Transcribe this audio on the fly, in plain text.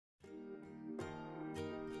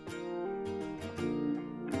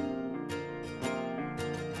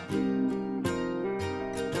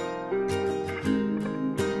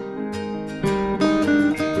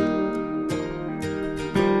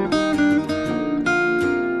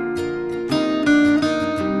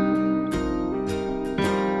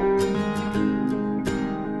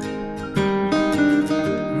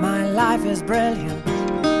is brilliant.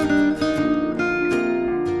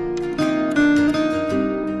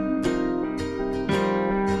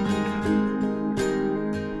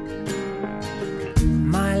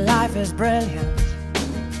 My life is brilliant.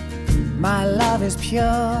 My love is pure.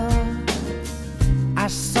 I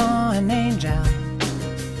saw an angel,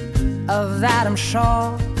 of that I'm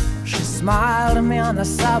sure. She smiled at me on the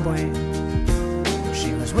subway.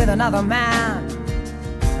 She was with another man,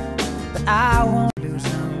 but I won't lose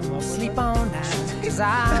no sleep on that, 'cause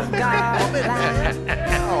I've got a plan.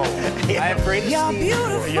 I have great esteem. You're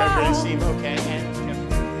beautiful. You have great esteem, okay?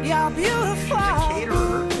 You're beautiful. She's a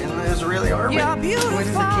caterer in the Israeli army. You're beautiful. When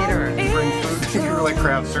is the caterer? You bring food? You're like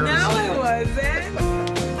craft service. No, it wasn't.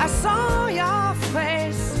 I saw your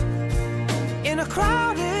face in a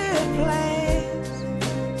crowded place,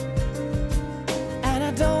 and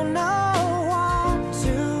I don't know what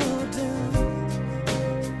to do,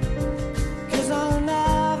 'cause I'll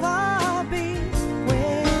never be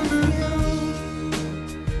with you.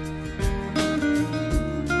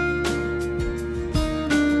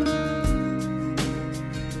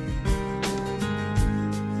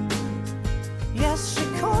 Yes, she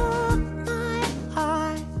caught my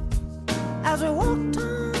eye as we walked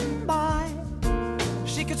on by.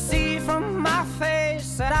 She could see from my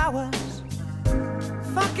face that I was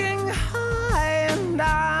fucking high, and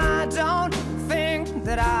I don't think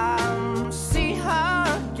that I'll see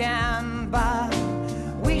her again, but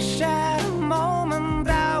we shared a moment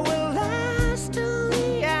that will last till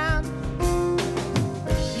the end.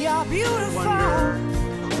 You're beautiful.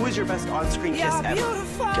 Who is your best on-screen kiss You're ever?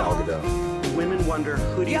 beautiful. Gal Gadot. Women wonder,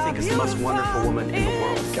 who do you You're think is the most wonderful woman in the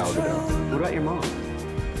world? beautiful. Gal Gadot. What about your mom?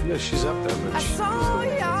 Yeah, she's up there, but I saw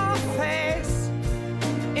your face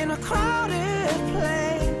in a crowded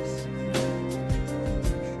place,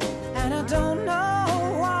 and I don't know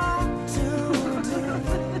what to do,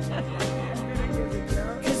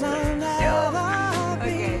 'cause I'll never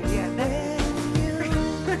be with you.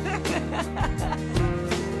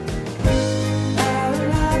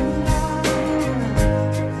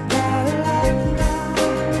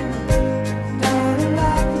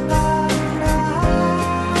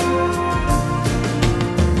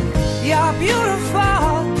 You're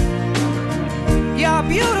beautiful. You're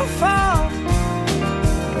beautiful.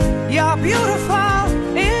 You're beautiful.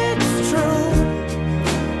 It's true.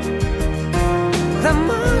 There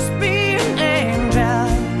must be an angel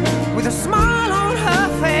with a smile on her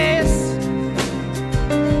face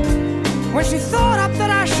when she thought up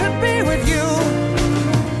that I should be with you.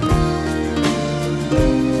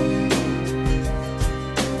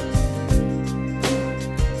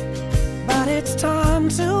 But it's time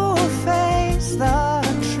to